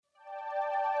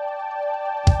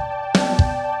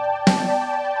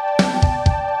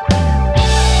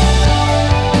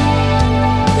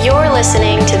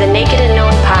listening to the Naked and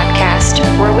Known podcast,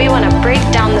 where we want to break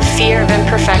down the fear of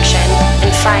imperfection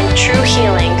and find true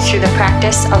healing through the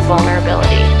practice of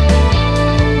vulnerability.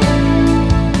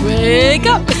 Wake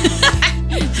up!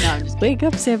 No, I'm just Wake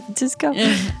up, San Francisco.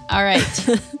 all right.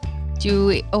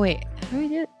 Oh wait, how do we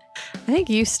do it? I think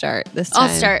you start this time. I'll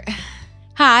start.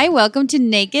 Hi, welcome to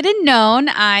Naked and Known.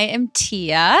 I am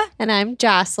Tia. And I'm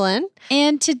Jocelyn.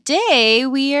 And today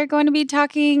we are going to be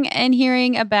talking and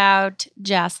hearing about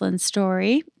Jocelyn's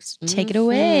story. So take it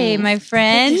away, my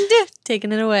friend.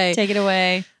 Taking it away. Take it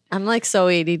away. I'm like so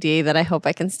ADD that I hope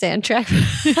I can stay on track.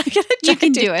 You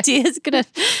can do it. Tia's going to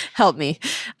help me.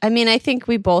 I mean, I think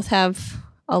we both have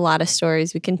a lot of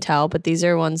stories we can tell, but these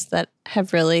are ones that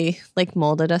have really like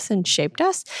molded us and shaped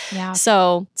us. Yeah.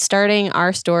 So starting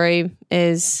our story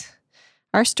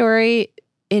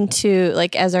into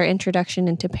like as our introduction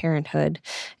into parenthood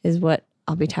is what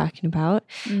I'll be talking about.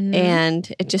 Mhm.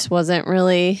 And it just wasn't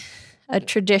really a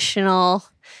traditional,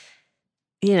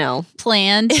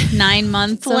 Planned 9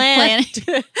 months of plan.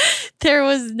 planning. There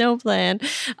was no plan.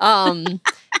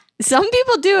 Some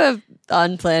people do have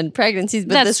unplanned pregnancies,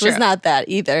 but That's this was true. not that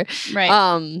either.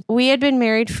 Right. We had been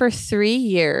married for 3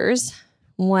 years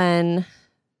when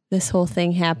this whole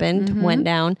thing happened, Mhm. went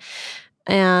down.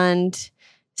 And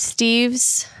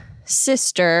Steve's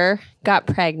sister got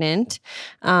pregnant.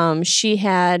 She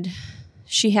had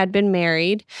been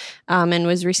married and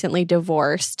was recently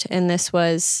divorced. And this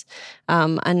was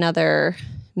another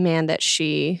man that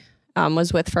she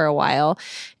was with for a while.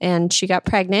 And she got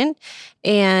pregnant.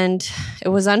 And it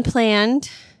was unplanned.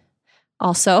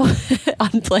 Also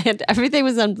unplanned. Everything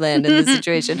was unplanned in this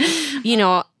situation.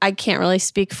 I can't really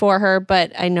speak for her,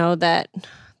 but I know that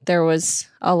there was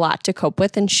a lot to cope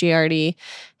with, and she already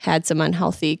had some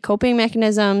unhealthy coping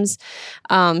mechanisms.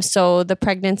 So the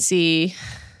pregnancy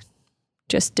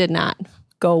just did not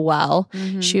go well.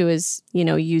 Mhm. She was,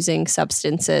 using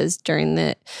substances during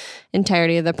the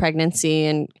entirety of the pregnancy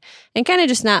and kind of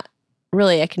just not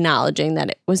really acknowledging that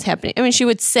it was happening. I mean, she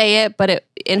would say it, but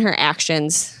in her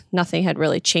actions, nothing had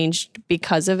really changed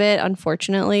because of it,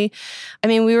 unfortunately. I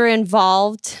mean, we were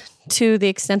involved to the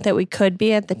extent that we could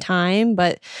be at the time,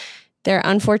 but there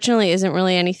unfortunately isn't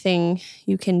really anything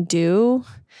you can do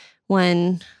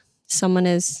when someone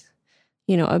is,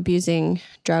 abusing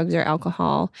drugs or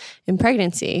alcohol in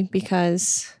pregnancy,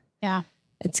 because Yeah.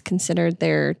 it's considered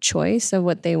their choice of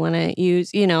what they want to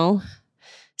use,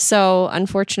 So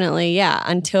unfortunately,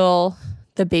 until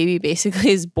the baby basically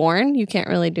is born, you can't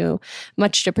really do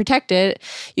much to protect it.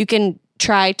 You can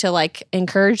try to like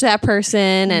encourage that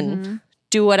person and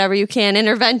do whatever you can,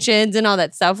 interventions and all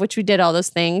that stuff, which we did all those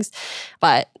things.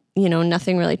 But,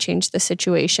 nothing really changed the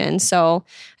situation. So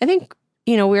I think,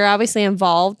 we were obviously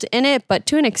involved in it, but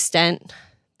to an extent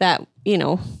that,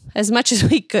 as much as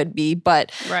we could be,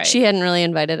 but Right. she hadn't really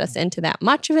invited us into that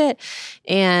much of it.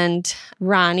 And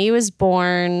Ronnie was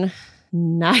born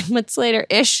 9 months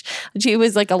later-ish. She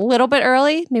was like a little bit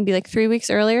early, maybe like 3 weeks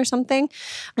early or something.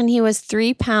 And he was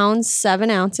 3 pounds, 7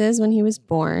 ounces when he was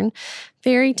born.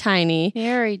 Very tiny.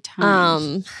 Very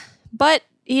tiny. But,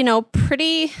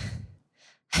 pretty...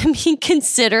 I mean,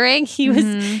 considering he was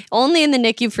only in the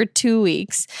NICU for 2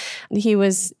 weeks, he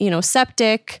was,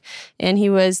 septic, and he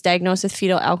was diagnosed with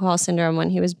fetal alcohol syndrome when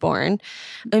he was born.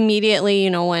 Immediately,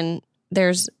 when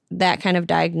there's that kind of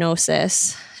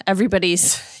diagnosis,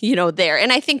 everybody's, there.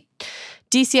 And I think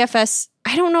DCFS,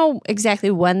 I don't know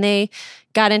exactly when they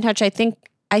got in touch. I think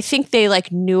they like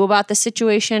knew about the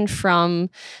situation from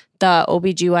the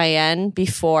OBGYN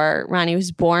before Ronnie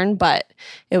was born, but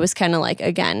it was kind of like,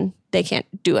 again, they can't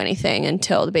do anything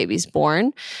until the baby's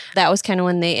born. That was kind of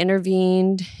when they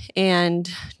intervened and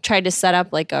tried to set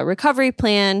up like a recovery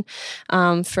plan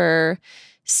for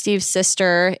Steve's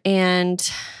sister. And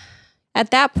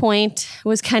at that point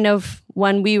was kind of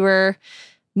when we were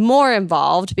more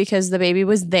involved because the baby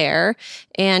was there,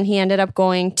 and he ended up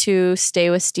going to stay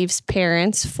with Steve's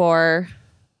parents for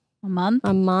A month?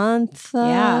 a month.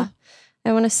 Yeah.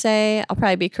 I want to say, I'll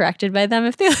probably be corrected by them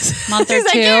if they listen. Month or I two.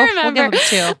 can't remember. We'll give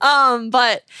them 2.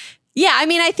 But yeah, I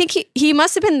mean, I think he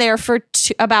must have been there for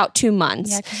about 2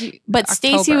 months. Yeah, 'cause But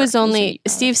Stacy was only,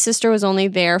 Steve's sister was only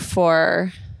there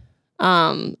for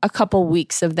a couple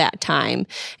weeks of that time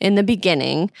in the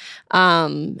beginning.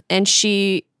 And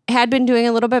she had been doing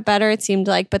a little bit better, it seemed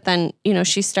like, but then,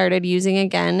 she started using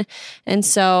again. And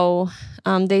so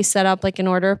they set up like an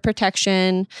order of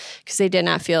protection because they did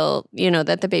not feel,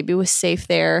 that the baby was safe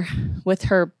there with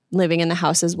her living in the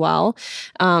house as well.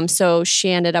 So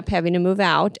she ended up having to move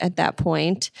out at that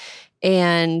point.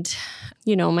 And,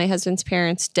 my husband's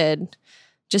parents did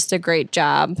just a great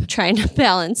job trying to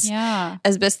balance Yeah.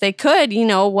 as best they could,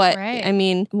 what, Right. I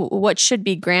mean, what should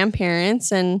be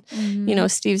grandparents and,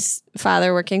 Steve's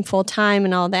father working full time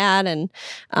and all that. And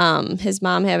his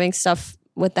mom having stuff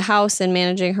with the house and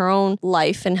managing her own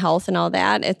life and health and all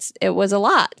that. It was a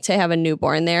lot to have a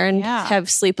newborn there and have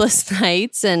sleepless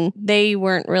nights. And they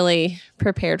weren't really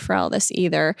prepared for all this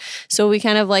either. So we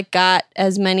kind of like got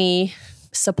as many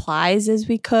supplies as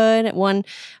we could. One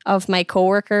of my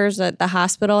coworkers at the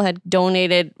hospital had given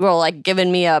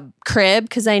me a crib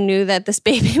because I knew that this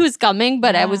baby was coming,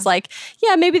 but I was like,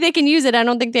 yeah, maybe they can use it. I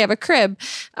don't think they have a crib.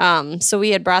 So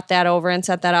we had brought that over and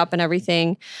set that up and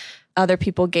everything. Other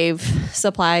people gave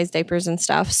supplies, diapers and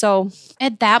stuff. So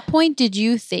at that point, did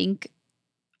you think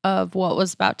of what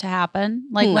was about to happen?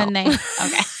 Like when they, okay.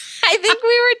 I think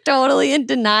we were totally in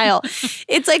denial.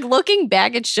 It's like looking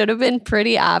back, it should have been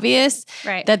pretty obvious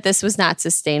that this was not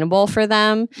sustainable for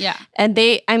them. Yeah. And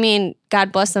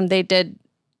God bless them. They did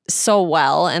so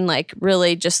well and like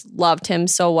really just loved him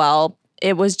so well.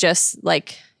 It was just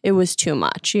like, it was too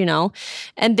much,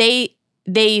 and they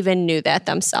even knew that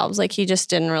themselves. Like he just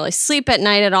didn't really sleep at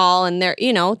night at all. And they're,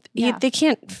 they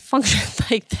can't function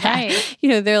like that.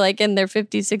 Right. They're like in their 50s,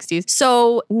 60s.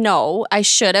 So no, I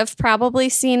should have probably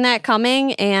seen that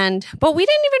coming. But we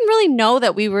didn't even really know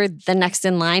that we were the next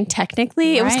in line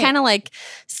technically. It was kind of like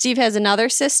Steve has another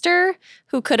sister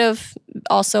who could have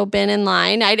also been in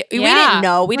line. We didn't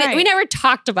know. We never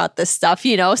talked about this stuff, So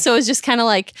it was just kind of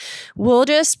like, we'll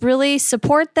just really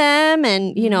support them.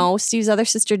 And, Steve's other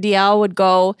sister, DL, would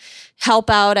go help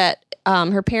out at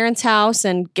her parents' house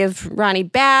and give Ronnie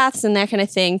baths and that kind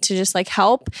of thing to just like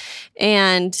help.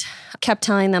 And kept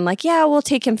telling them like, yeah, we'll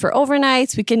take him for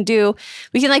overnights. We can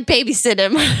like babysit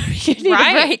him.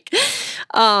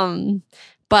 Right.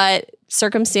 But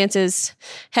circumstances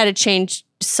had to change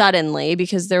suddenly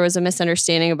because there was a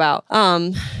misunderstanding about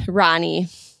Ronnie.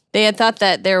 They had thought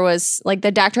that there was like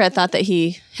the doctor had thought that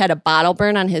he had a bottle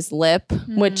burn on his lip,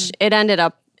 which it ended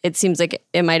up. It seems like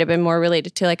it might have been more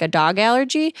related to like a dog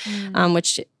allergy,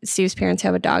 which Steve's parents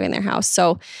have a dog in their house.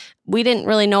 So we didn't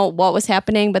really know what was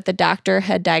happening, but the doctor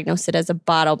had diagnosed it as a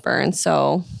bottle burn.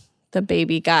 So the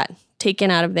baby got taken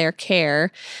out of their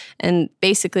care. And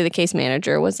basically the case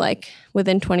manager was like,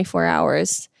 within 24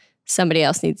 hours, somebody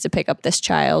else needs to pick up this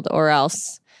child or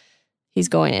else he's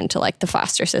going into like the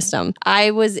foster system.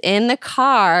 I was in the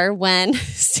car when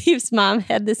Steve's mom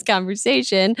had this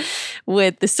conversation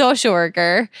with the social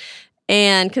worker.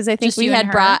 And because I think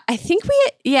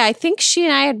I think she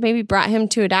and I had maybe brought him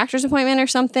to a doctor's appointment or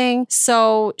something.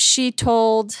 So she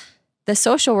told the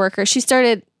social worker, she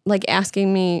started like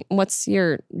asking me, what's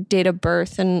your date of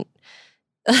birth and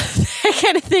that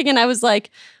kind of thing. And I was like,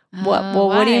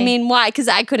 what do you mean? Why? Because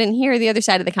I couldn't hear the other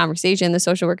side of the conversation. The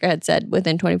social worker had said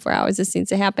within 24 hours, this needs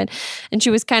to happen. And she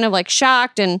was kind of like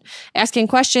shocked and asking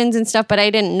questions and stuff, but I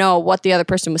didn't know what the other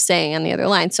person was saying on the other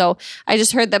line. So I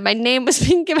just heard that my name was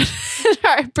being given at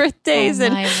our birthdays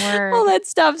and all that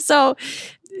stuff. So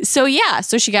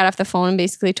she got off the phone and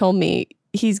basically told me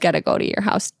he's got to go to your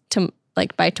house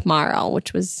by tomorrow,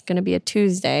 which was going to be a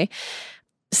Tuesday.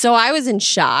 So I was in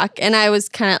shock and I was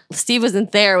Steve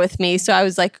wasn't there with me. So I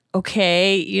was like,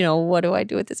 okay, what do I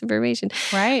do with this information?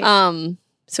 Right.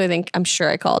 So I'm sure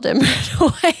I called him right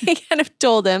away, kind of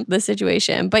told him the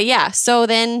situation. But yeah, so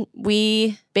then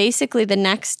we basically the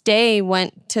next day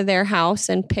went to their house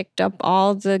and picked up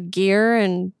all the gear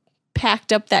and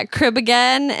packed up that crib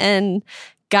again and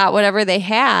got whatever they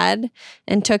had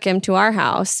and took him to our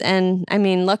house. And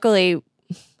luckily,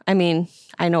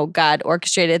 I know God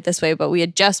orchestrated it this way, but we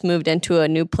had just moved into a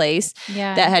new place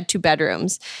that had 2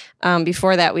 bedrooms.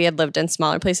 Before that, we had lived in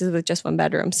smaller places with just 1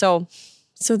 bedroom. So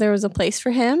there was a place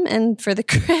for him and for the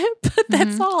crib, but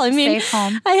that's all. Safe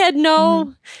home. I had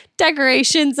no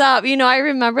decorations up. I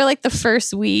remember like the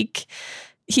first week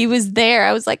he was there.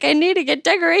 I was like, I need to get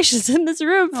decorations in this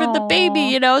room for the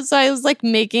baby, So I was like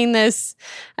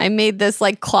I made this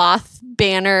like cloth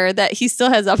banner that he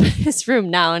still has up in his room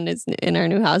now and is in our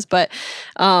new house. But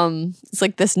it's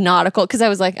like this nautical, because I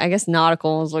was like, I guess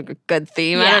nautical was like a good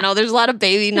theme. Yeah. I don't know. There's a lot of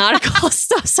baby nautical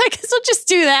stuff. So I guess we'll just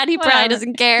do that. He probably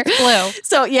doesn't care. It's blue.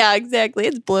 So yeah, exactly.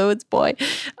 It's blue. It's boy.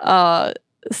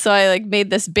 So I like made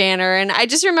this banner and I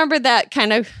just remember that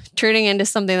kind of turning into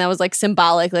something that was like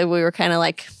symbolic. Like we were kind of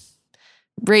like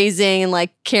raising and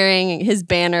like carrying his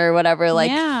banner or whatever,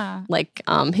 like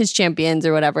his champions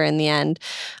or whatever in the end.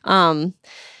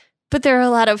 But there are a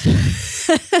lot of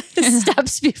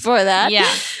steps before that.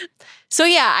 Yeah. So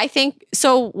yeah, I think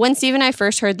so when Steve and I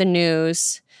first heard the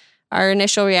news, our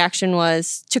initial reaction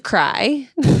was to cry.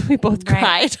 We both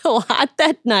cried a lot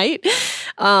that night,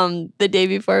 the day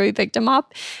before we picked him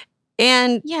up.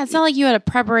 And yeah, it's not like you had a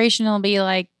preparation. It'll be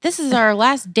like, this is our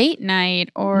last date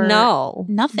night or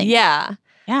nothing. Yeah.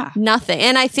 Yeah. Nothing.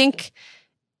 And I think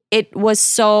it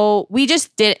was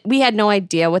we had no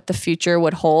idea what the future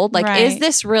would hold. Like, is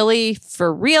this really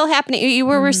for real happening? We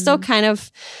were still kind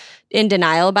of in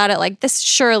denial about it. Like, this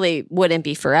surely wouldn't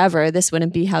be forever. This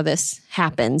wouldn't be how this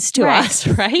happens to us,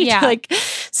 right? Yeah. Like,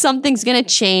 something's going to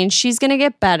change. She's going to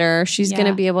get better. She's going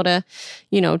to be able to,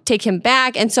 take him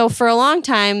back. And so for a long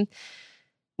time,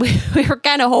 we were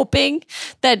kind of hoping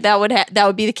that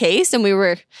would be the case. And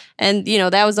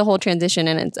that was the whole transition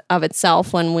in of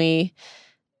itself when we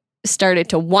started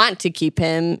to want to keep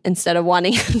him instead of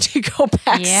wanting him to go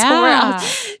back somewhere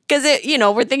else. Because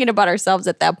we're thinking about ourselves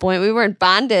at that point. We weren't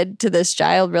bonded to this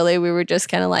child, really. We were just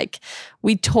kind of like,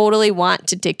 we totally want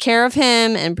to take care of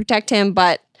him and protect him,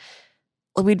 but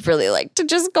we'd really like to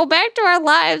just go back to our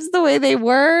lives the way they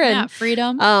were. And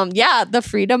freedom. The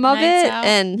freedom of Nights it. out.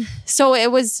 And so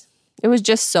it was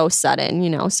just so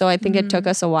sudden, So I think it took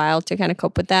us a while to kind of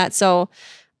cope with that. So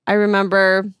I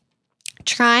remember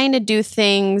trying to do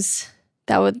things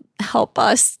that would help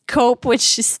us cope, which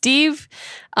Steve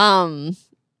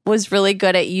was really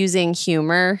good at using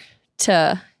humor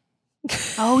to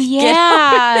Oh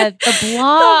yeah, the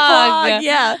blog.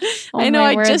 Yeah. Oh I know.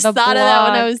 my I word, just the thought of that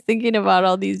when I blog. was thinking about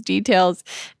all these details.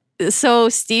 So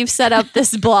Steve set up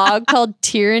this blog called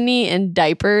Tyranny in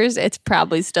Diapers. It's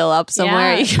probably still up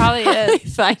somewhere. Yeah, it You can probably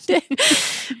is. find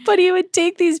it. But he would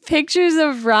take these pictures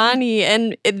of Ronnie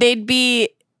and they'd be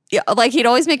like, he'd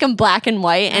always make them black and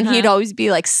white and he'd always be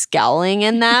like scowling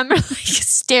in them or like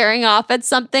staring off at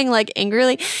something like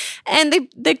angrily. And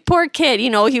the poor kid,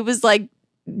 he was like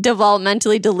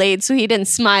developmentally delayed, so he didn't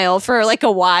smile for like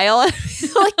a while.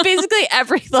 Like basically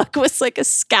every look was like a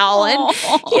scowl and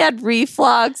he had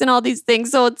reflux and all these things.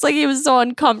 So it's like he was so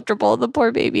uncomfortable, the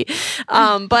poor baby.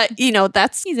 But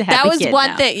that was one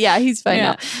now. thing. Yeah, he's fine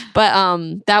now.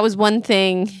 But that was one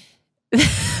thing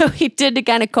he did to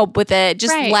kind of cope with it,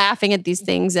 just laughing at these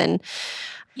things. And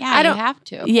Yeah, you have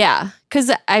to. yeah,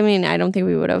 because I don't think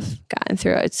we would have gotten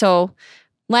through it. So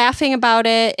laughing about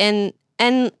it, and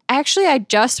actually I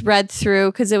just read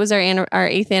through, because it was our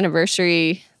 8th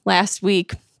anniversary last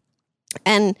week,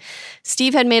 and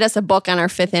Steve had made us a book on our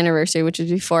 5th anniversary, which was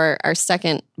before our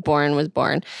second born was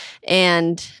born,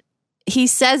 and he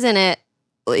says in it,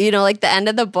 like the end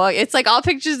of the book, it's like all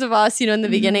pictures of us, in the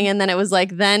beginning. And then it was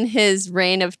like, then his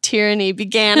reign of tyranny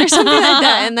began or something like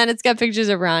that. And then it's got pictures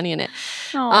of Ronnie in it,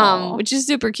 which is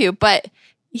super cute. But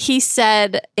he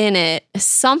said in it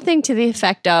something to the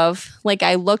effect of, like,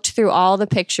 I looked through all the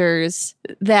pictures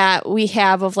that we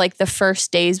have of like the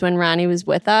first days when Ronnie was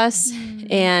with us.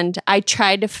 And I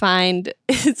tried to find,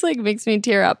 it's like makes me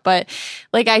tear up, but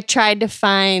like I tried to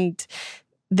find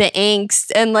the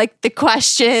angst and like the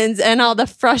questions and all the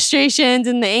frustrations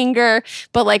and the anger.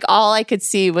 But like all I could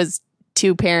see was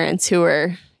 2 parents who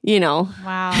were,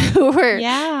 who were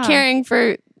caring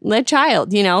for the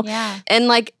child, Yeah. And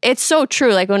like, it's so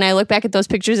true. Like when I look back at those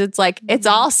pictures, it's like, it's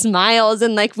all smiles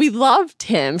and like we loved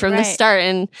him from the start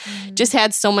and just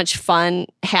had so much fun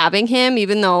having him,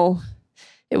 even though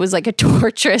it was like a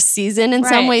torturous season in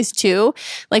some ways too.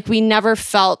 Like we never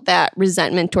felt that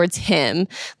resentment towards him.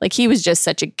 Like he was just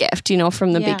such a gift,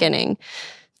 from the beginning.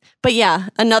 But yeah,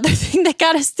 another thing that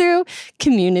got us through,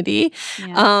 community.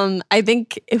 Yeah. I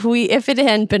think if it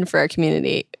hadn't been for our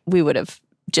community, we would have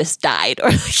just died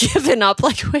or given up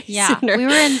like way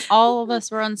sooner. All of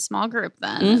us were in small group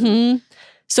then. Mm-hmm.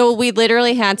 So we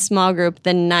literally had small group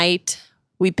the night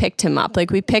we picked him up.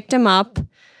 Like we picked him up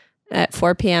at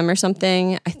 4 p.m. or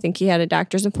something. I think he had a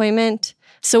doctor's appointment.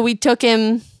 So we took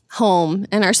him home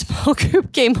and our small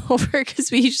group came over because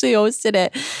we usually hosted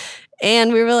it.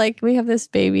 And we were like, we have this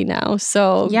baby now.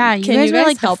 So yeah, you can guys were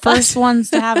like the help first us?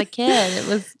 ones to have a kid. It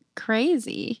was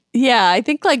crazy. Yeah, I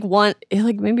think like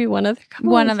maybe one other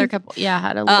couple. One other couple. Yeah,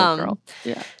 had a little girl.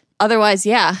 Yeah. Otherwise,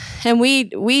 yeah. And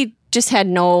we just had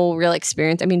no real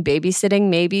experience. I mean, babysitting,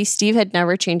 maybe. Steve had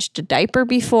never changed a diaper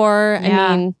before. Yeah.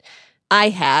 I mean, I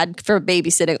had for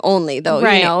babysitting only though,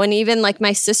 and even like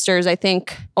my sisters, I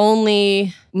think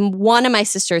only one of my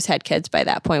sisters had kids by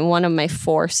that point. One of my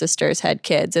 4 sisters had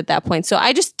kids at that point. So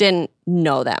I just didn't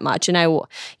know that much. And I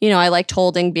liked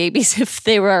holding babies if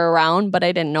they were around, but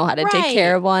I didn't know how to take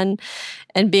care of one.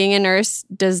 And being a nurse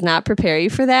does not prepare you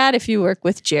for that if you work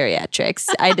with geriatrics.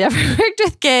 I never worked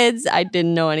with kids. I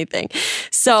didn't know anything.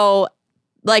 So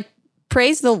like,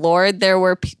 praise the Lord, there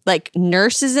were like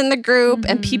nurses in the group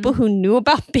and people who knew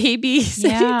about babies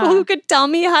and people who could tell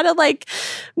me how to like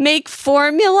make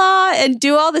formula and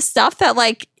do all the stuff that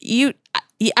like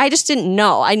I just didn't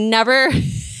know. I never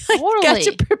got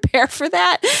to prepare for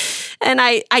that. And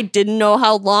I didn't know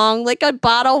how long like a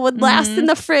bottle would last in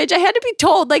the fridge. I had to be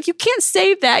told, like, you can't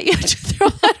save that. You have to throw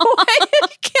that away. You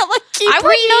can't like keep I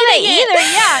wouldn't know that reheating either.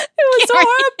 Yeah. It was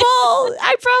horrible.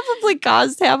 I probably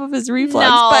caused half of his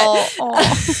reflux,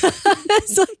 but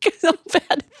it's like so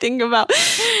bad to think about.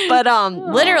 But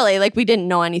literally, like, we didn't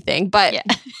know anything, but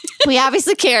we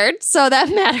obviously cared, so that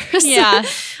matters. Yeah.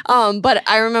 But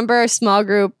I remember a small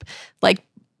group, like,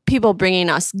 people bringing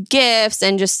us gifts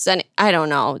and just sending, I don't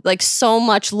know, like, so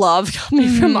much love coming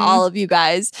from all of you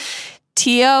guys.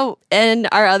 Tia and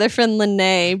our other friend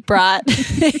Lene brought,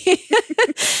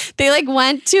 they like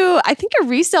went to, I think, a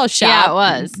resale shop. Yeah, it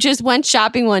was. Just went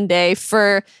shopping one day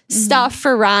for stuff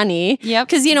for Ronnie. Yep.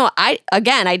 Because, you know, I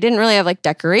didn't really have like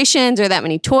decorations or that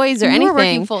many toys or anything. You were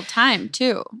working full time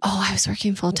too. Oh, I was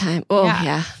working full time. Oh,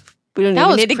 yeah. We don't That even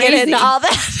was need to crazy. get into all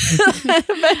that.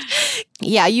 But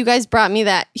yeah, you guys brought me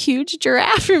that huge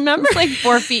giraffe, remember? It's like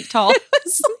 4 feet tall. It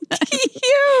was like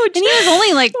huge. And he was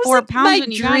only like It was 4 like pounds my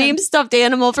when you got dream him. stuffed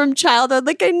animal from childhood.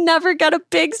 Like, I never got a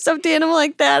big stuffed animal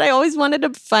like that. I always wanted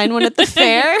to find one at the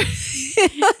fair.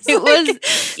 It was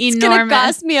It's gonna enormous.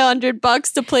 cost me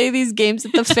 $100 to play these games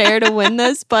at the fair to win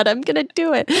this, but I'm gonna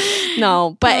do it.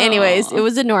 No, but anyways, it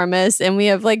was enormous, and we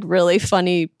have like really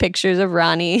funny pictures of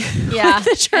Ronnie. Yeah. with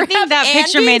the I think giraffe that and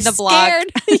picture being made the blog.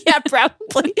 scared. Yeah,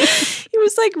 probably. He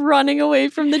was like running away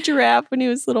from the giraffe when he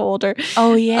was a little older.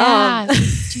 Oh yeah.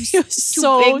 He was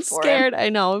so big for him. scared. I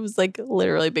know. It was like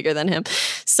literally bigger than him.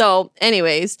 So,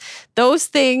 anyways, those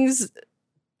things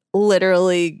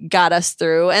literally got us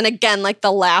through. And again, like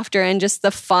the laughter and just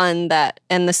the fun that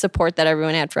and the support that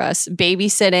everyone had for us,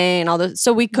 babysitting and all those.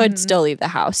 So we could still leave the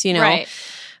house, you know? Right.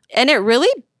 And it really,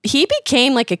 he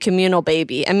became like a communal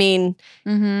baby. I mean,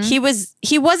 he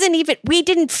wasn't even, we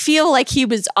didn't feel like he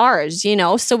was ours, you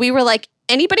know? So we were like,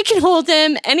 anybody can hold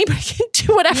him. Anybody can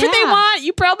do whatever they want.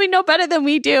 You probably know better than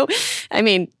we do. I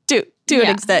mean, to an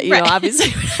extent, you know, obviously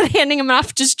we're not handing him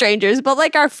off to strangers, but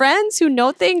like our friends who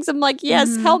know things, I'm like,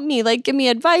 yes, help me, like give me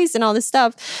advice and all this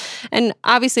stuff. And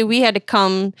obviously we had to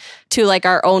come to like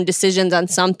our own decisions on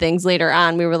some things later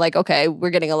on. We were like, okay, we're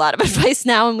getting a lot of advice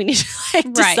now and we need to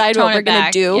like decide what we're going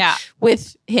to do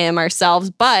with him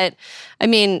ourselves. But I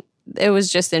mean, it was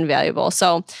just invaluable.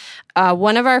 So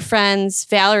one of our friends,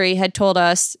 Valerie, had told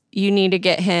us, you need to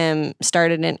get him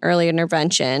started in early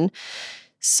intervention.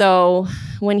 So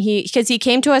because he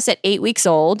came to us at 8 weeks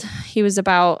old, he was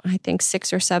about, I think,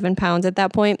 6 or 7 pounds at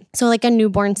that point. So like a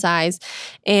newborn size.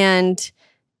 And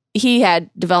he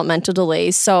had developmental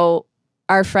delays. So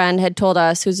our friend had told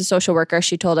us, who's a social worker,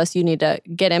 she told us, you need to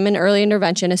get him in early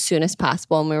intervention as soon as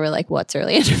possible. And we were like, what's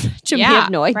early intervention? We have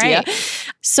no idea. Right.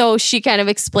 So she kind of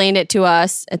explained it to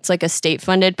us. It's like a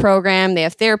state-funded program. They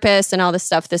have therapists and all this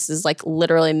stuff. This is like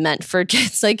literally meant for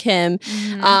kids like him.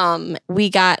 We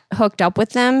got hooked up with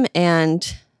them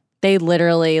and they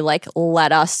literally like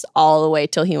led us all the way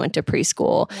till he went to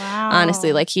preschool. Wow.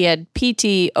 Honestly, like he had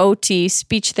PT, OT,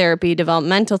 speech therapy,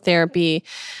 developmental therapy.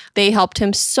 They helped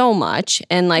him so much.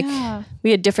 And like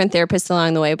we had different therapists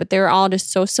along the way, but they were all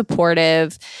just so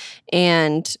supportive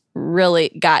and really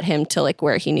got him to like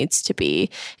where he needs to be.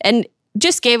 And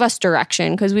just gave us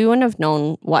direction because we wouldn't have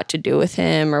known what to do with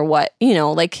him or what, you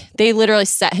know, like they literally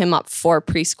set him up for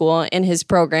preschool in his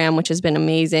program, which has been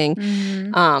amazing.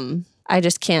 I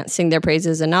just can't sing their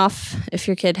praises enough. If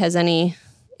your kid has any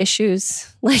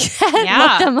issues like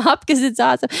that, look them up because it's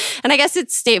awesome. And I guess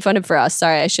it's state funded for us.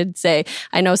 Sorry, I should say.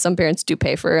 I know some parents do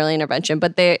pay for early intervention,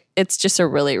 but it's just a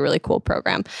really, really cool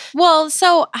program. Well,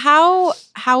 so how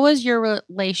was your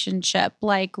relationship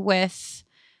like with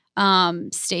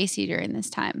Stacy during this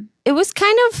time? It was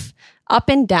kind of up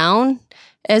and down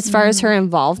as far as her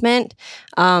involvement.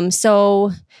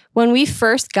 So when we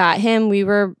first got him, we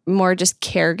were more just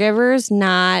caregivers,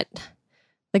 not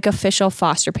like official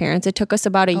foster parents. It took us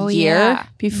about a year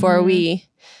before we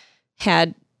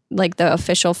had like the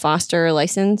official foster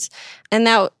license. And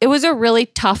that it was a really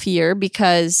tough year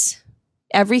because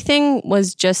everything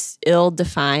was just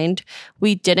ill-defined.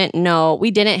 We didn't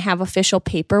have official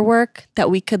paperwork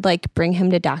that we could like bring him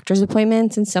to doctor's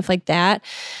appointments and stuff like that.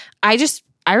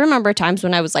 I remember times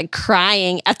when I was like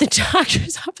crying at the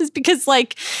doctor's office because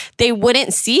like they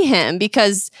wouldn't see him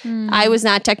because I was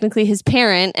not technically his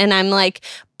parent. And I'm like,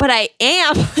 but I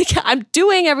am. Like I'm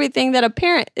doing everything that a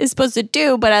parent is supposed to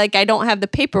do, but I don't have the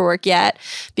paperwork yet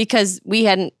because we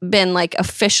hadn't been like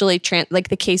officially like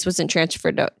the case wasn't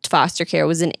transferred to foster care. It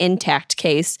was an intact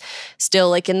case,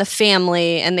 still like in the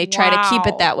family, and they try to keep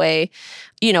it that way.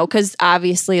 You know, because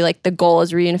obviously, like the goal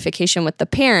is reunification with the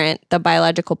parent, the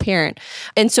biological parent.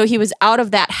 And so he was out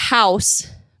of that house,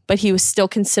 but he was still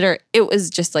it was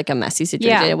just like a messy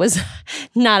situation. It was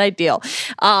not ideal.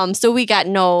 So we got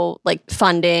no like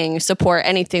funding, support,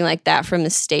 anything like that from the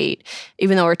state.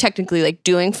 Even though we're technically like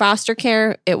doing foster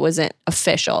care, it wasn't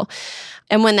official.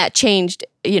 And when that changed,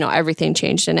 everything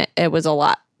changed, and it was a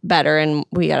lot better, and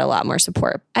we got a lot more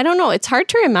support. I don't know. It's hard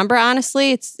to remember,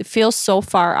 honestly. It feels so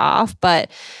far off, but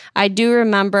I do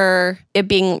remember it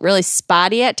being really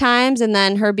spotty at times, and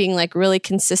then her being like really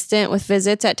consistent with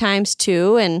visits at times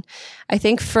too. And I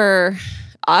think for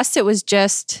us, it was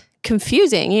just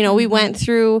confusing. We went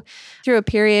through a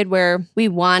period where we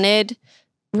wanted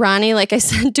Ronnie, like I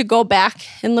said, to go back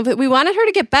and live. We wanted her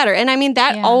to get better. And I mean,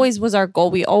 that always was our goal.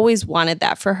 We always wanted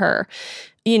that for her.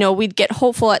 We'd get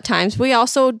hopeful at times. We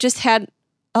also just had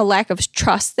a lack of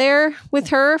trust there with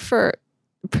her for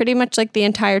pretty much like the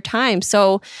entire time.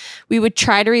 So we would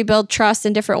try to rebuild trust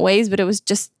in different ways, but it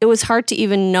was hard to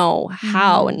even know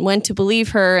how and when to believe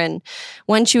her and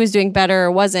when she was doing better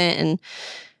or wasn't.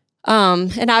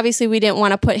 And obviously we didn't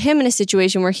want to put him in a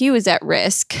situation where he was at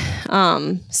risk.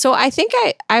 So I think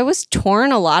I was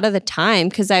torn a lot of the time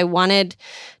because I wanted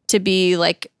to be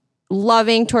like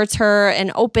loving towards her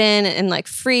and open and like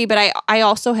free. But I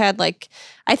also had like,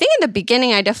 I think in the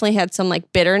beginning, I definitely had some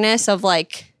like bitterness of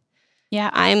like,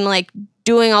 I'm like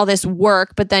doing all this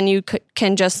work, but then you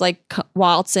can just like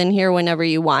waltz in here whenever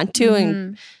you want to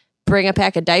and bring a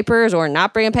pack of diapers or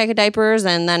not bring a pack of diapers.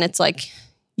 And then it's like,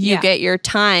 you get your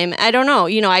time. I don't know.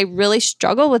 I really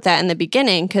struggled with that in the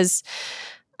beginning because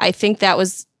I think that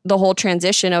was the whole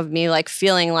transition of me like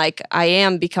feeling like I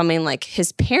am becoming like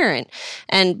his parent.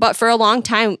 But for a long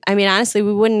time, I mean, honestly,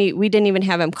 we didn't even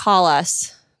have him call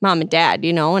us mom and dad,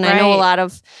 and I know a lot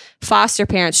of foster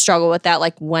parents struggle with that.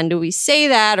 Like, when do we say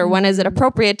that? Or when is it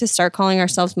appropriate to start calling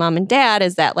ourselves mom and dad?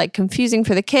 Is that like confusing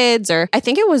for the kids? Or I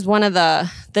think it was one of the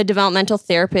developmental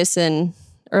therapists in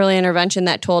early intervention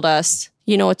that told us,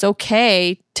 it's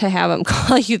okay to have him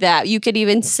call you that. You could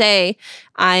even say,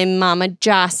 I'm Mama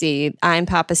Jossie, I'm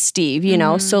Papa Steve,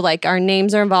 So like our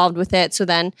names are involved with it. So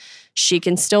then she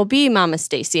can still be Mama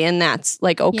Stacy. And that's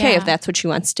like, okay, if that's what she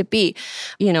wants to be,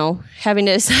 having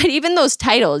to decide even those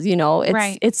titles,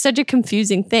 it's such a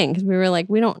confusing thing. Cause we were like,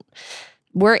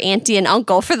 we're auntie and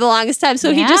uncle for the longest time.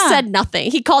 So he just said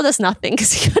nothing. He called us nothing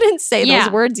because he couldn't say those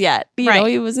words yet.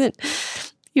 He wasn't.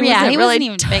 He wasn't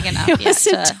even big enough yet. He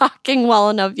wasn't talking well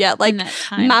enough yet. Like,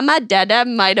 Mama Dada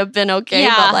might have been okay,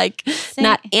 but like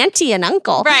not auntie and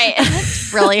uncle. Right.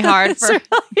 It's really hard.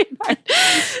 Really hard.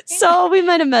 So we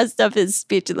might have messed up his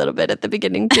speech a little bit at the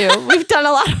beginning too. We've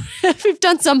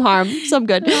done some harm, some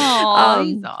good. Oh,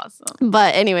 he's awesome.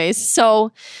 But anyways,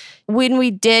 so when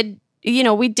we did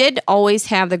always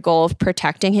have the goal of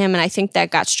protecting him. And I think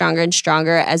that got stronger and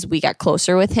stronger as we got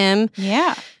closer with him.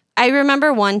 Yeah. I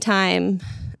remember one time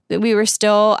we were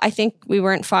still, I think we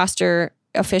weren't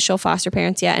official foster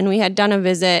parents yet. And we had done a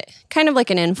visit, kind of like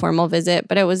an informal visit,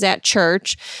 but it was at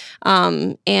church.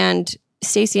 And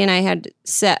Stacy and I had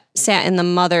sat in the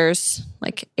mother's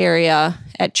like area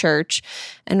at church,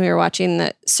 and we were watching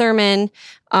the sermon.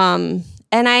 And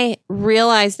I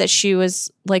realized that she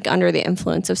was like under the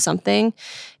influence of something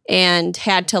and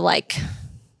had to like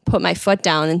put my foot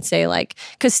down and say like,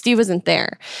 because Steve wasn't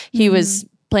there. He was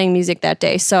playing music that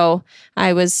day. So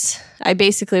I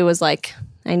basically was like,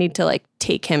 I need to like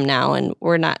take him now, and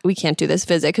we can't do this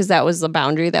visit, because that was the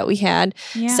boundary that we had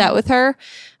set with her.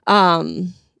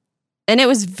 And it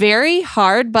was very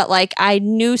hard, but like I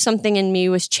knew something in me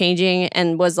was changing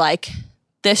and was like,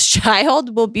 this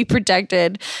child will be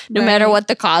protected no matter what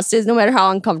the cost is, no matter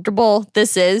how uncomfortable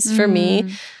this is for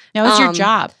me. That was your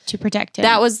job, to protect him.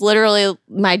 That was literally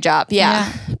my job.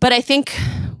 Yeah. But I think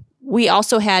we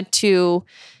also had to,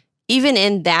 even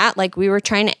in that, like we were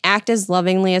trying to act as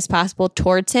lovingly as possible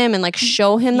towards him and like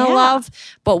show him the love,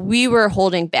 but we were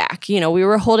holding back. We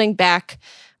were holding back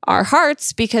our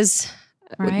hearts because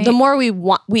the more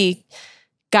we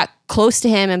got close to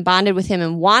him and bonded with him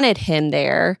and wanted him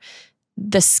there,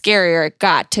 the scarier it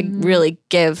got to really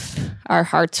give our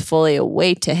hearts fully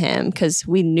away to him, because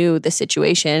we knew the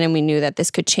situation and we knew that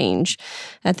this could change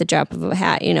at the drop of a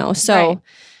hat, So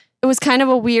it was kind of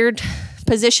a weird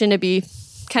position to be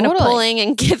kind of pulling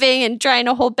and giving and trying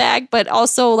to hold back, but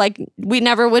also like we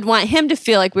never would want him to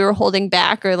feel like we were holding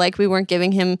back or like we weren't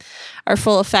giving him our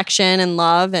full affection and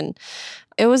love. And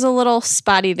it was a little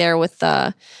spotty there with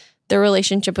the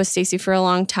relationship with Stacy for a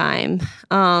long time.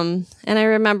 And I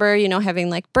remember,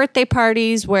 having like birthday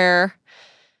parties where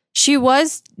she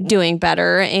was doing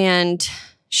better and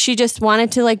she just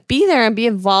wanted to like be there and be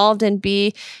involved and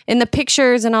be in the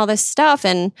pictures and all this stuff.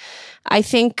 And I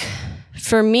think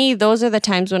for me, those are the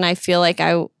times when I feel like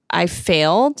I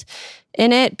failed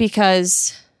in it,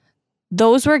 because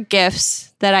those were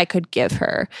gifts that I could give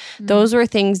her. Those were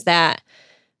things that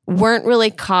weren't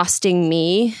really costing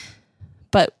me,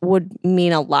 but would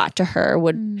mean a lot to her.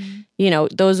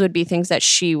 Those would be things that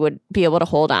she would be able to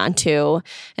hold on to,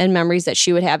 and memories that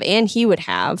she would have and he would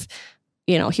have.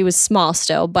 He was small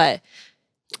still,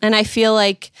 and I feel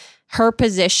like her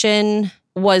position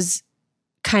was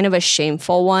kind of a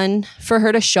shameful one for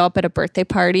her to show up at a birthday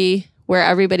party where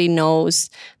everybody knows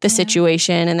the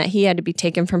situation and that he had to be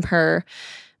taken from her.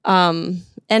 And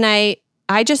I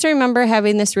just remember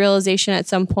having this realization at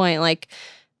some point, like,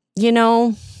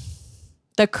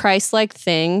 the Christ-like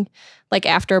thing, like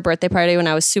after a birthday party when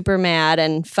I was super mad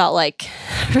and felt like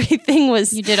everything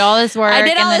was... You did all this work. I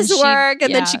did all this work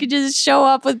and then she could just show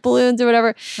up with balloons or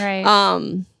whatever. Right.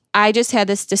 I just had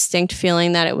this distinct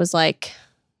feeling that it was like,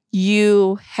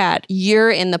 you're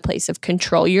in the place of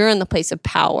control. You're in the place of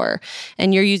power,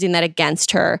 and you're using that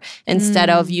against her instead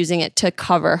of using it to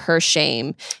cover her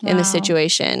shame in the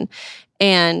situation.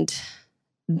 And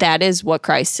that is what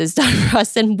Christ has done for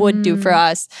us and would do for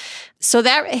us. So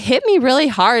that hit me really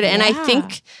hard. And I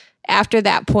think after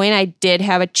that point, I did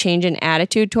have a change in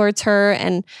attitude towards her.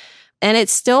 And it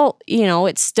still,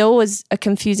 it still was a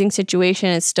confusing situation.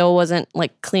 It still wasn't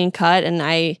like clean cut. And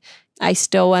I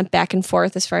still went back and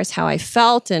forth as far as how I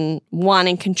felt and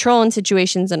wanting control in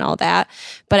situations and all that.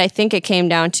 But I think it came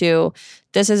down to,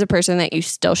 this is a person that you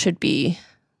still should be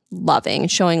loving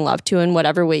and showing love to in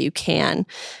whatever way you can.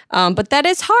 But that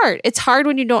is hard. It's hard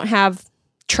when you don't have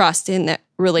trust in that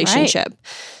relationship.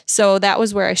 Right. So that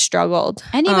was where I struggled.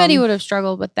 Anybody would have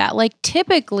struggled with that. Like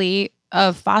typically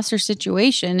a foster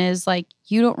situation is like,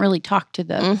 you don't really talk to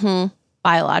the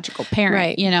biological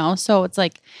parent, right. So it's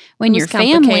like when you're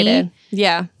family,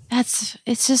 it's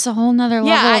just a whole nother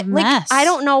level of mess. I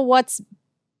don't know what's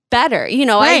better,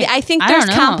 Right. I think there's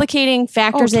complicating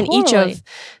factors in each of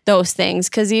those things,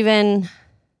 because even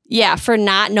for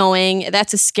not knowing,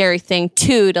 that's a scary thing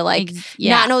too, to like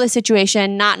not know the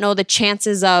situation, not know the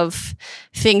chances of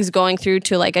things going through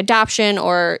to like adoption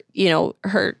or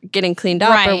her getting cleaned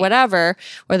up or whatever,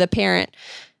 or the parent.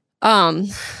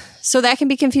 So that can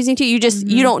be confusing too. You just,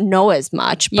 you don't know as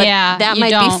much, but that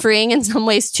might be freeing in some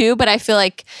ways too. But I feel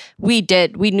like we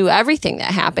knew everything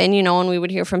that happened, and we would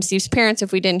hear from Steve's parents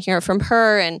if we didn't hear from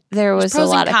her. And there was a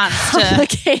lot of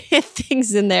complicated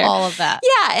things in there. All of that.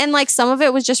 Yeah. And like some of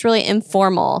it was just really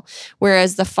informal,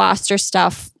 whereas the foster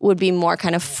stuff would be more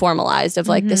kind of formalized of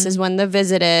like, this is when the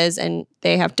visit is and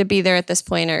they have to be there at this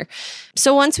point.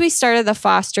 So once we started the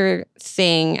foster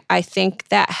thing, I think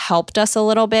that helped us a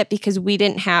little bit, because we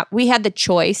had the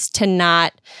choice to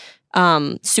not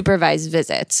supervise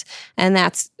visits. And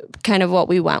that's kind of what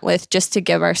we went with, just to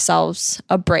give ourselves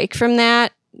a break from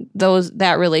that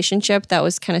relationship that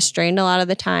was kind of strained a lot of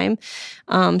the time.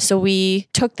 So we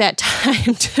took that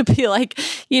time to be like,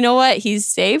 you know what, he's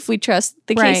safe. We trust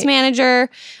the case manager.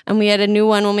 And we had a new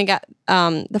one when we got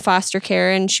the foster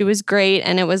care, and she was great.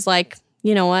 And it was like,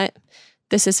 you know what,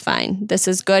 this is fine. This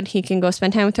is good. He can go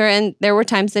spend time with her. And there were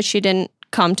times that she didn't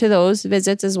come to those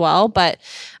visits as well, but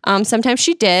sometimes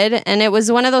she did. And it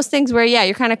was one of those things where,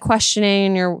 you're kind of questioning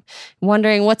and you're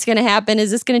wondering what's going to happen.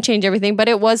 Is this going to change everything? But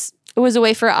it was a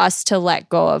way for us to let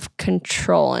go of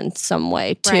control in some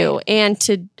way too, and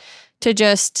to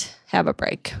just have a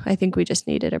break. I think we just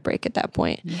needed a break at that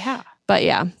point. Yeah. But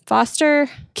foster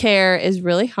care is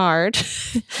really hard.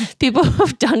 People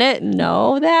who've done it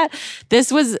know that.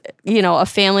 This was, a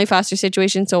family foster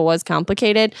situation, so it was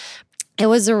complicated. It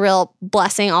was a real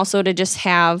blessing also to just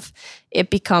have it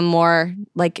become more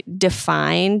like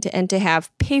defined, and to have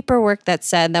paperwork that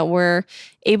said that we're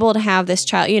able to have this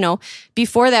child.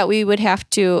 Before that, we would have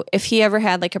to, if he ever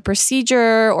had like a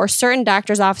procedure or certain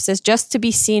doctor's offices, just to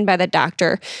be seen by the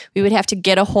doctor, we would have to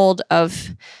get a hold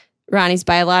of Ronnie's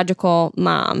biological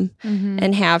mom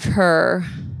and have her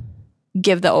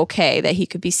give the okay that he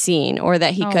could be seen, or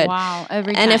that he could. Wow.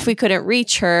 Every time. And if we couldn't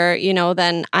reach her,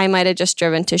 then I might have just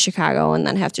driven to Chicago and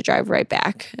then have to drive right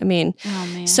back. I mean,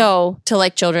 so to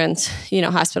like children's,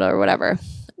 hospital or whatever.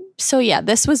 So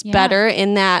this was better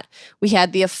in that we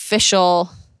had the official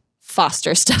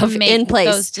foster stuff in place.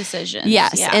 Those decisions.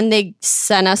 Yes. Yeah. And they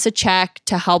sent us a check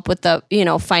to help with the,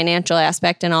 financial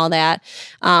aspect and all that.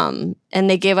 And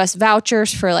they gave us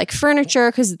vouchers for like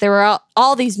furniture, because there were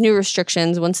all these new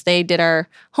restrictions once they did our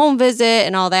home visit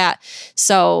and all that.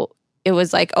 So it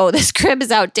was like, oh, this crib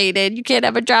is outdated. You can't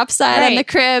have a drop side on the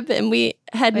crib. And we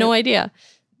had no idea.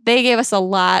 They gave us a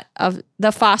lot of,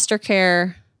 the foster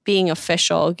care being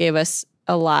official gave us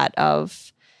a lot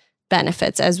of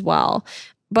benefits as well.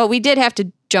 But we did have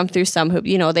to jump through some hoop.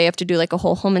 They have to do like a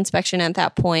whole home inspection at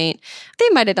that point. They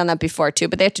might have done that before too,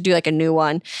 but they have to do like a new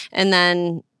one. And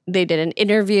then they did an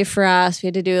interview for us. We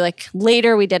had to do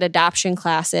later we did adoption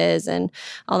classes and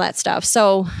all that stuff.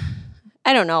 So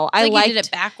I don't know. I liked you did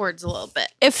it backwards a little bit.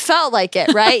 It felt like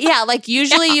it, right? Yeah.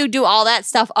 Usually you do all that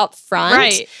stuff up front.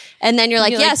 Right. And then you're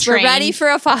like, yes, we're ready for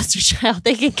a foster child.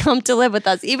 They can come to live with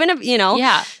us. Even if,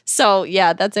 Yeah. So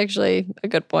yeah, that's actually a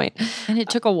good point. And it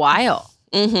took a while.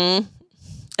 Mm-hmm.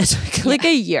 It took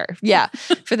a year. Yeah.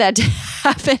 For that to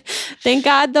happen. Thank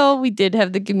God though, we did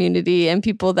have the community and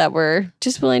people that were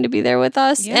just willing to be there with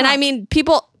us. Yeah. And I mean,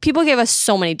 people gave us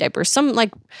so many diapers. Some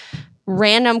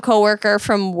random coworker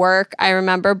from work, I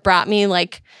remember, brought me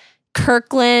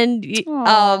Kirkland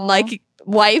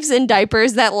wipes and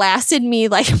diapers that lasted me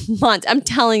months. I'm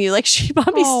telling you, she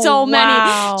bought me so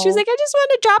many. She was like, I just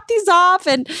wanted to drop these off.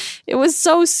 And it was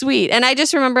so sweet. And I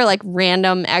just remember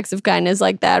random acts of kindness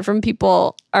like that from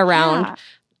people around. Yeah.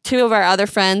 2 of our other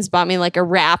friends bought me a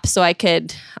wrap so I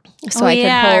could hold I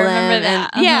them. remember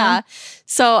that. And, yeah.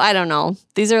 So I don't know.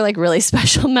 These are really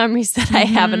special memories that I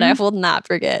have and I will not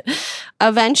forget.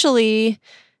 Eventually,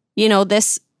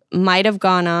 this might have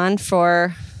gone on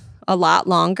for a lot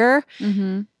longer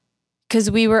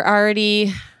because we were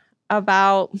already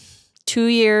about 2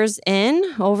 years in,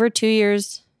 over 2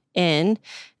 years in.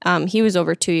 He was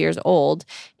over 2 years old,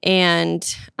 and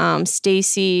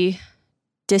Stacy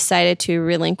decided to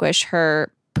relinquish her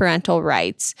parental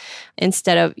rights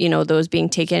instead of, those being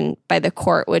taken by the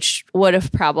court, which would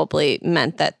have probably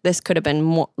meant that this could have been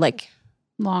more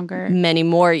longer, many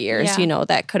more years,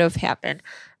 that could have happened.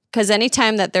 Because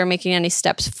anytime that they're making any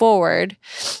steps forward,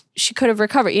 she could have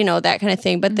recovered, that kind of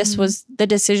thing. But this was the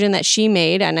decision that she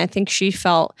made. And I think she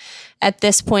felt at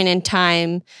this point in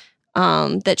time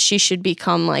that she should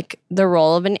become the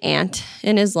role of an aunt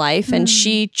in his life. And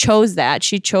she chose that.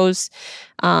 She chose,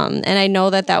 and I know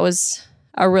that was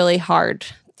a really hard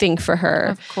thing for her.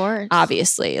 Of course.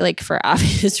 Obviously, for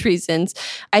obvious reasons.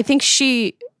 I think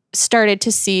she started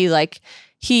to see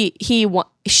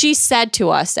she said to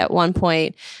us at one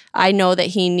point, I know that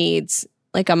he needs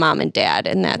a mom and dad,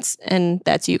 and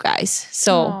that's you guys.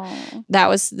 So that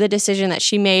was the decision that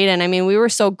she made. And I mean, we were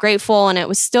so grateful, and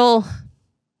we still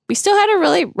had a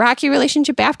really rocky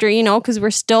relationship after, because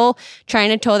we're still trying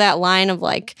to toe that line of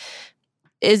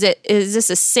is this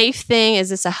a safe thing? Is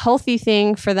this a healthy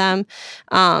thing for them?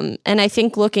 And I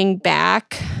think looking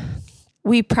back,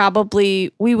 we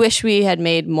wish we had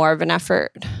made more of an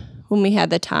effort when we had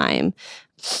the time.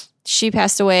 She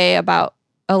passed away about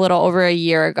a little over a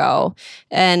year ago.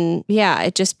 And yeah,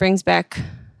 it just brings back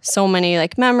so many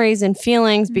memories and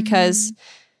feelings because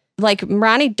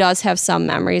Ronnie does have some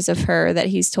memories of her that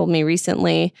he's told me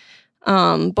recently.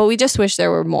 But we just wish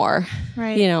there were more,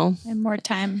 right? And more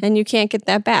time. And you can't get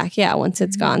that back. Yeah. Once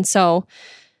it's gone. So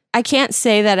I can't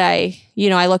say that I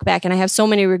look back and I have so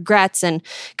many regrets, and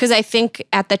because I think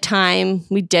at the time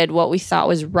we did what we thought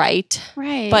was right.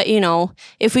 Right. But,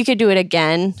 if we could do it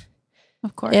again,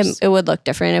 of course, it would look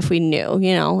different. If we knew,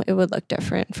 it would look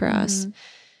different for us.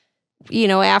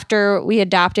 After we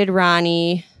adopted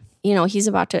Ronnie,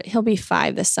 he'll be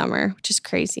 5 this summer, which is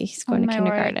crazy. He's going to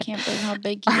kindergarten. Word, I can't believe how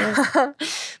big he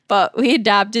is. But we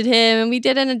adopted him and we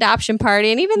did an adoption party.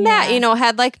 And even that,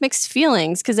 had mixed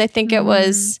feelings because I think it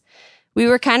was, we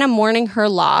were kind of mourning her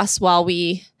loss while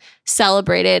we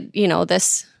celebrated,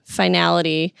 this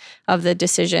finality of the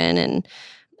decision.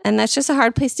 And that's just a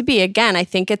hard place to be. Again, I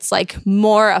think it's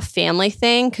more a family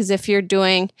thing because if you're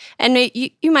doing, and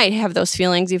you might have those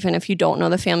feelings even if you don't know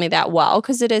the family that well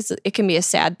because it can be a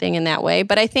sad thing in that way.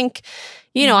 But I think,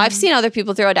 I've seen other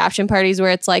people throw adoption parties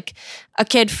where it's a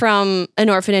kid from an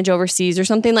orphanage overseas or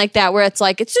something like that where it's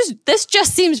this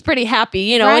just seems pretty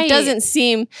happy. Right. It doesn't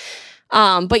seem...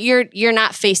 but you're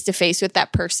not face to face with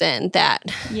that person that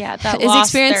has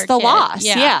experienced the loss.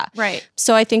 Yeah. Right.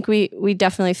 So I think we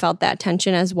definitely felt that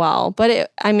tension as well. But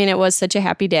it was such a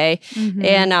happy day.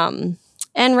 And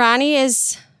Ronnie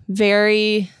is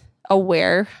very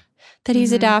aware that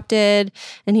he's adopted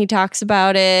and he talks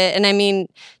about it. And I mean,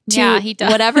 he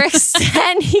does. Whatever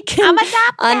extent he can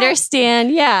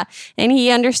understand. Yeah. And he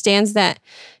understands that,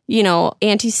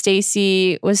 Auntie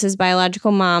Stacy was his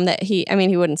biological mom he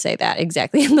wouldn't say that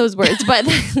exactly in those words, but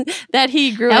that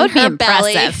he grew in her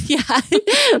belly. Yeah.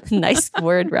 Nice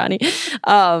word, Ronnie.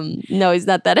 No, he's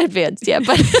not that advanced yet,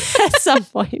 but at some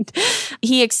point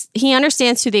he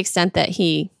understands to the extent that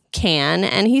he can,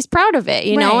 and he's proud of it,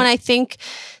 know, and I think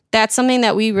that's something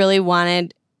that we really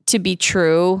wanted to be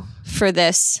true for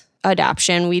this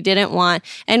adoption. We didn't want,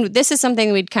 and this is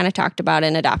something we'd kind of talked about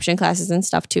in adoption classes and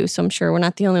stuff too. So I'm sure we're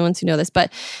not the only ones who know this,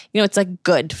 but it's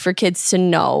good for kids to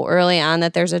know early on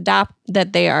that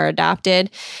that they are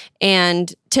adopted,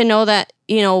 and to know that,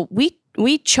 we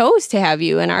we chose to have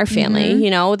you in our family. You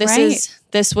know,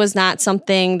 this was not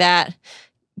something that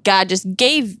God just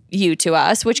gave you to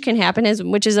us, which can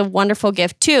happen, which is a wonderful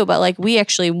gift too. But like, we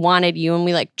actually wanted you, and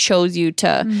we like chose you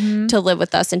to live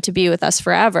with us and to be with us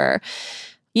forever.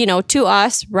 You know, to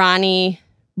us, Ronnie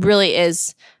really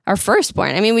is our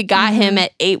firstborn. I mean, we got him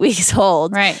at 8 weeks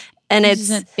old. Right. And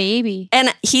he's a baby.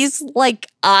 And he's like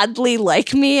oddly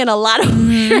like me in a lot of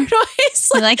weird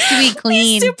ways. He likes to be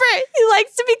clean. He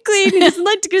likes to be clean. He doesn't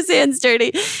like to get his hands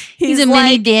dirty. He's a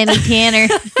mini Danny Tanner.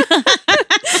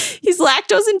 He's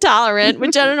lactose intolerant,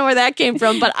 which I don't know where that came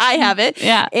from, but I have it.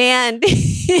 Yeah. And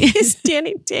he's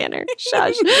Danny Tanner.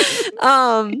 Shush.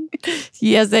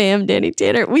 Yes, I am Danny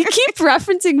Tanner. We keep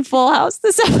referencing Full House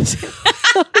this episode.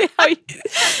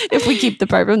 If we keep the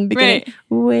part from the beginning.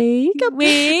 Right.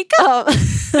 Wake up.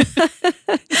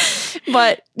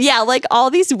 But yeah, like all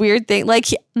these weird things. Like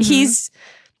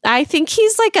I think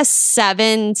he's like a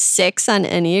 7-6 on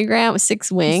Enneagram,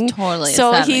 6 wing. He's totally.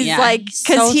 So a 7, he's yeah. like, he's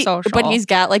so social. But he's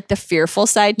got like the fearful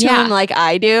side to him, like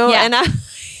I do. Yeah. And of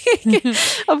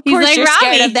course, like you're Robbie.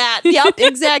 scared of that. Yep,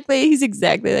 exactly. He's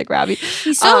exactly like Robbie.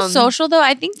 He's so social, though.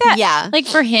 I think that, like,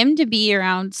 for him to be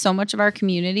around so much of our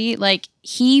community, like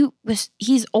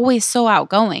he's always so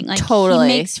outgoing. Like,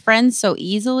 totally, he makes friends so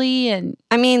easily, and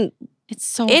I mean, it's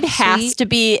so. It has to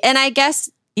be, and I guess.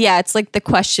 Yeah, it's like the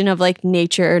question of like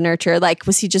nature or nurture. Like,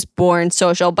 was he just born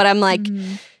social? But I'm like,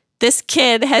 this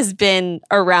kid has been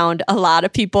around a lot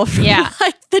of people from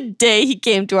like the day he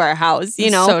came to our house,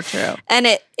 you know? So true. And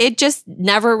it just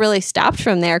never really stopped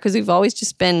from there because we've always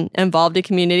just been involved in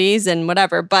communities and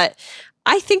whatever. But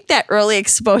I think that early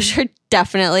exposure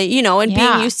definitely, you know, and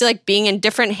being used to like being in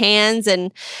different hands,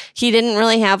 and he didn't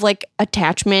really have like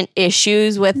attachment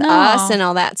issues with us and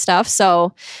all that stuff.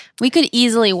 So we could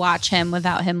easily watch him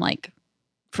without him like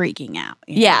freaking out.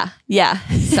 Yeah.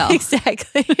 So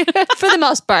exactly. For the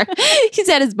most part, he's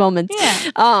had his moments.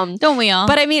 Yeah. Don't we all?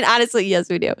 But I mean, honestly, yes,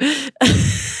 we do.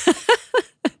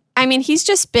 I mean, he's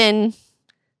just been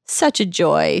such a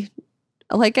joy.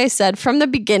 Like I said, from the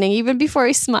beginning, even before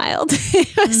he smiled, he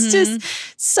was just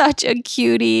such a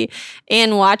cutie.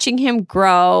 And watching him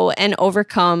grow and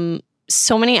overcome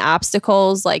so many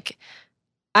obstacles, like,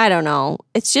 I don't know.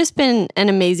 It's just been an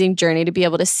amazing journey to be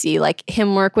able to see like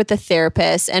him work with a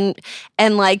therapist and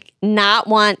like not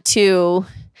want to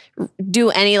do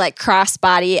any like cross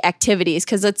body activities,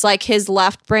 because it's like his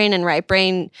left brain and right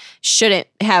brain shouldn't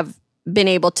have been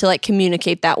able to like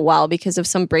communicate that well because of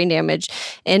some brain damage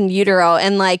in utero.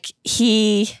 And like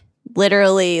he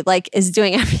literally like is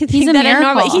doing everything that are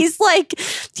normal.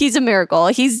 He's a miracle.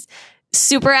 He's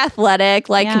super athletic,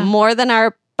 like more than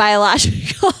our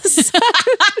biological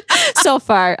so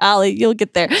far. Ollie, you'll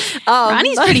get there.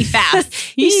 Ronnie's pretty fast.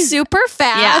 He's super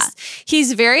fast. Yeah.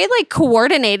 He's very like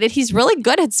coordinated. He's really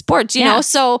good at sports, you know?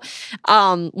 So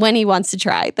when he wants to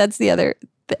try, that's the other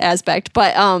aspect.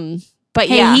 But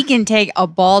hey, he can take a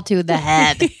ball to the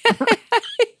head.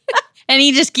 And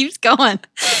he just keeps going.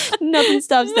 Nothing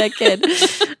stops that kid.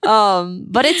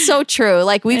 But it's so true.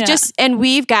 Like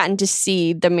we've gotten to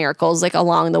see the miracles like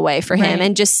along the way for him,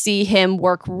 and just see him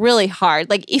work really hard.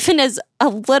 Like even as a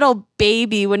little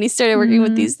baby when he started working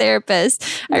with these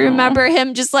therapists, I remember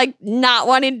him just like not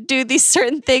wanting to do these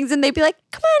certain things, and they'd be like,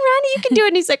 "Come on, Ronnie, you can do it."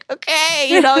 And he's like, "Okay,"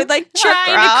 you know, like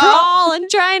trying to crawl and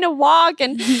trying to walk,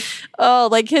 and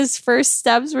like his first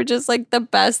steps were just like the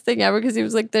best thing ever because he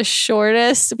was like the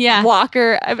shortest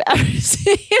walker I've ever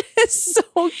seen. It's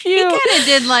so cute. He kind of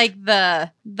did like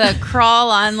the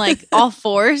crawl on like all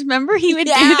fours. Remember he would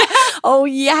do that? Oh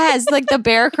yes, like the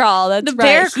bear crawl. That's the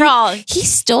bear crawl. He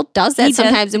still does that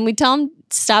sometimes, and we tell him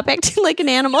stop acting like an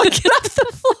animal. Get off the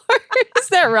floor. Is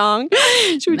that wrong?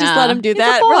 Should we just let him do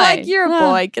that? We're like, you're a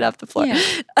boy. Get off the floor. Yeah.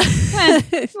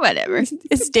 Whatever.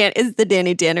 It's the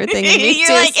Danny Tanner thing. You're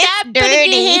like, stop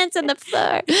putting your hands on the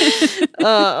floor.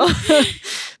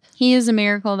 He is a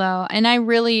miracle, though, and I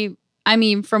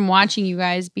mean, from watching you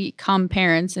guys become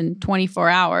parents in 24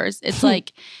 hours, it's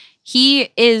like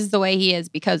he is the way he is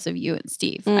because of you and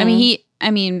Steve. I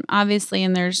mean, obviously,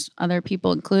 and there's other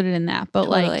people included in that, but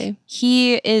like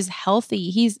he is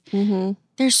healthy.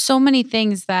 There's so many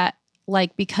things that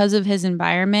like because of his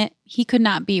environment, he could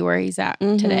not be where he's at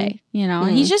today, you know,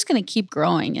 and he's just going to keep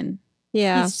growing. And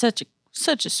he's such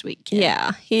a sweet kid.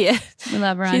 Yeah, he is. We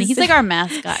love Ronnie. He's like our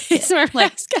mascot kid. He's our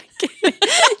mascot kid.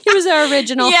 He was our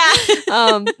original. Yeah.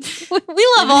 We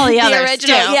love all the others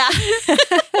original,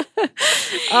 too.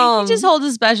 He just holds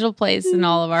a special place in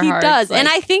all of our hearts. He does. Like, and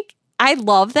I think I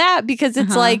love that because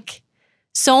it's like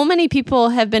so many people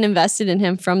have been invested in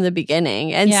him from the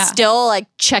beginning and still like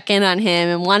check in on him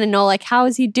and want to know like how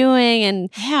is he doing and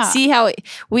see how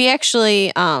we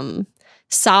actually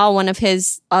saw one of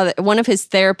his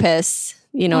therapists,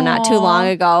 not too long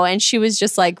ago. And she was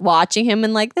just like watching him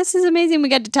and like, this is amazing. We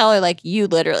got to tell her like, you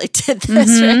literally did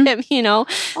this for him, Oh,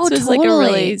 so it was like a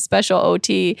really special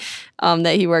OT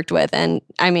that he worked with. And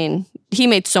I mean, he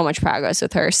made so much progress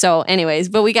with her. So anyways,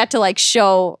 but we got to like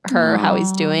show her how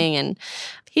he's doing, and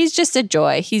he's just a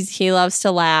joy. He loves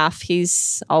to laugh.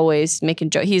 He's always making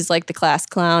jokes. He's like the class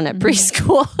clown at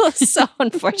preschool. So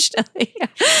unfortunately,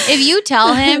 if you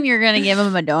tell him you're going to give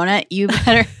him a donut, you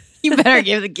better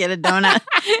give the kid a donut.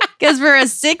 Because for a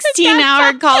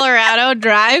 16-hour Colorado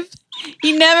drive,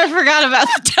 he never forgot about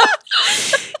the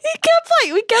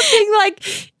donut. We kept being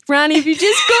like, Ronnie, if you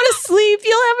just go to sleep,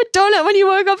 you'll have a donut when you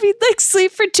wake up. He'd like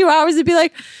sleep for 2 hours and be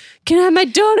like, can I have my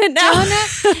donut now?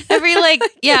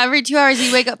 Every 2 hours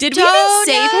he'd wake up. Did we even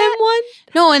save him one?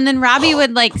 No, and then Robbie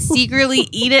would like secretly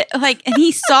eat it. Like, and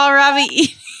he saw Robbie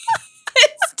eat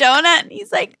his donut, and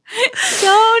he's like,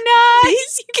 donut.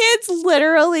 These kids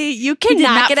literally, you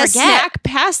cannot get a snack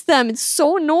past them. It's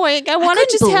so annoying. I want to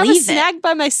just have a snack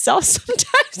by myself sometimes.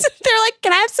 They're like,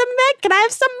 can I have some Mac? Can I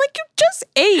have some? Like, you just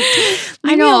ate.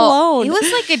 Leave me alone. It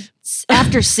was like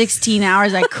after 16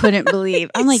 hours, I couldn't believe.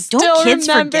 I'm like, don't kids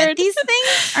forget these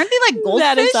things? Aren't they like goldfish?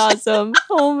 That is awesome.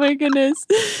 Oh my goodness.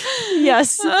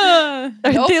 Yes. Aren't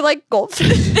they like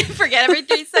goldfish? They forget every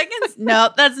 3 seconds? No,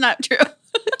 that's not true.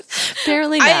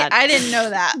 Apparently not. I didn't know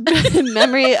that.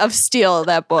 Memory of steel,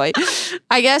 that boy.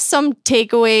 I guess some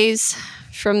takeaways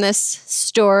from this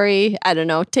story. I don't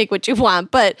know. Take what you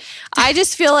want. But I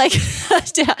just feel like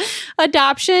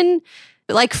adoption,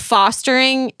 like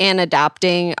fostering and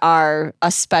adopting, are a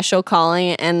special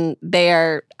calling, and they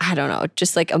are, I don't know,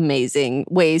 just like amazing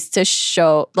ways to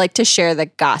share the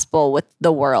gospel with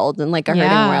the world and like a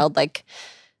hurting world. Like,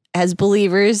 as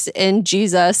believers in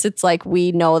Jesus, it's like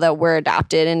we know that we're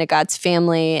adopted into God's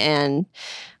family, and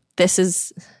this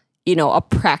is, a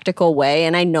practical way.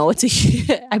 And I know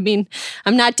I'm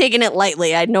not taking it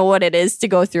lightly. I know what it is to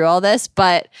go through all this,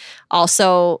 but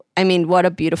also, what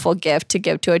a beautiful gift to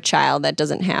give to a child that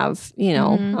doesn't have,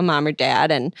 a mom or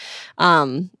dad, and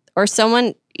or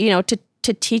someone,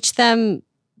 to teach them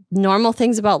normal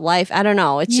things about life. I don't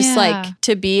know. It's just like,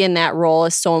 to be in that role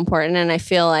is so important, and I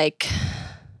feel like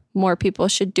more people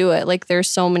should do it. Like, there's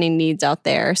so many needs out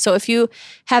there. So if you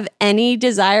have any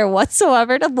desire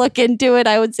whatsoever to look into it,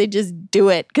 I would say just do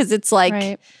it, because it's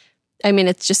like,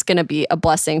 it's just going to be a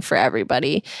blessing for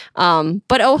everybody.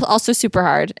 But also super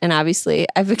hard. And obviously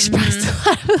I've expressed a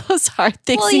lot of those hard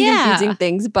things and confusing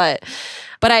things, but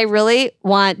I really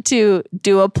want to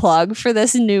do a plug for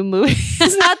this new movie.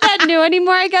 It's not that new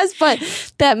anymore, I guess, but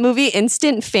that movie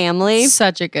Instant Family.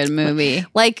 Such a good movie.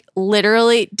 Like,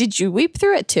 literally, did you weep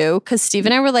through it too? Because Steve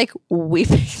and I were like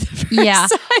weeping the first Yeah.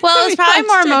 time Well, it was probably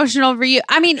more emotional for you.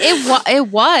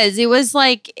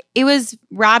 It was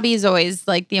Robbie's always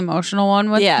like the emotional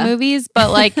one with movies,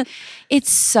 but like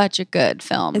it's such a good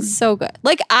film. It's so good.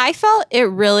 Like, I felt it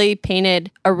really painted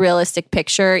a realistic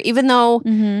picture, even though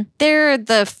there are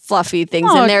the fluffy things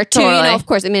in there too. Totally. Of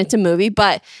course, it's a movie,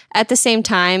 but at the same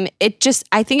time,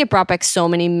 I think it brought back so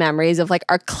many memories of like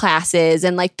our classes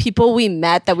and like people we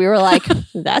met that we were like,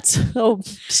 that's a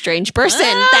strange person.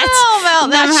 I don't know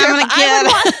about them having a kid. I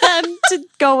would want them to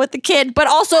go with the kid, but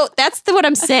also that's what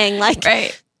I'm saying. Like,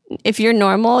 if you're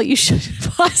normal, you should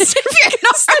foster.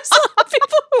 There's a lot of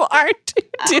people who aren't who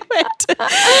do it.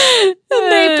 And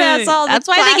they pass all the That's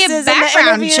why they get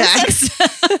background checks.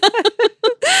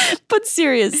 But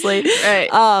seriously. Right.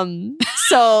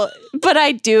 But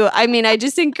I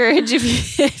just encourage,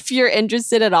 if you're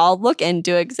interested at all, look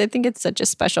into it, because I think it's such a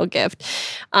special gift.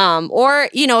 Or,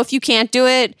 if you can't do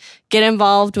it, get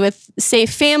involved with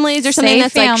Safe Families or something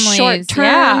that's like short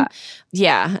term.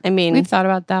 Yeah. We've thought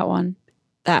about that one.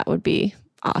 That would be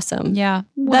awesome. Yeah.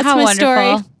 That's How my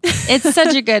wonderful. story. It's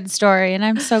such a good story, and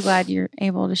I'm so glad you're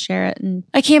able to share it. And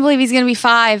I can't believe he's going to be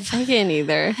 5. I can't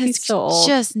either. He's so old.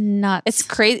 Just nuts. It's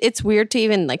crazy. It's weird to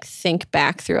even like think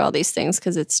back through all these things,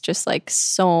 because it's just like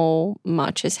so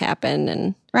much has happened.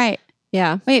 And right.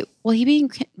 Yeah. Wait, will he be in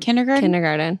kindergarten?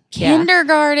 Kindergarten.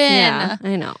 Yeah,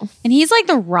 I know. And he's like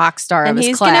the rock star of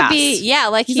his class. Gonna be, he's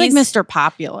like Mr.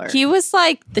 Popular. He was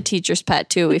like the teacher's pet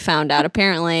too, we found out.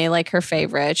 Apparently, like her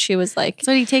favorite. She was like, that's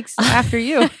what he takes after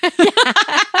you.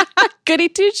 Goody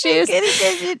two shoes. Don't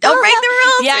break the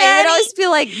rules. Yeah, I would always feel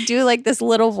like do like this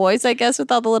little voice, I guess,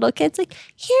 with all the little kids, like,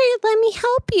 here, let me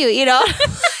help you.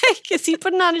 Like, is he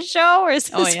putting on a show, or is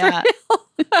this for real?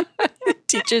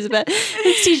 Teacher's pet.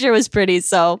 His teacher was pretty,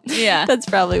 so that's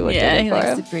probably what did it for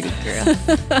him. He likes a pretty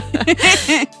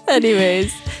girl.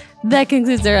 Anyways, that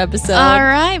concludes our episode. All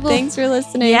right. Well, thanks for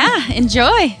listening. Yeah, enjoy.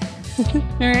 All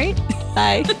right.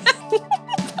 Bye.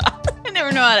 I never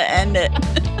never know how to end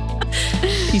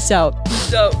it. Peace out.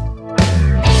 So.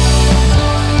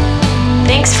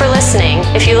 Thanks for listening.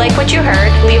 If you like what you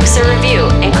heard, leave us a review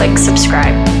and click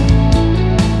subscribe.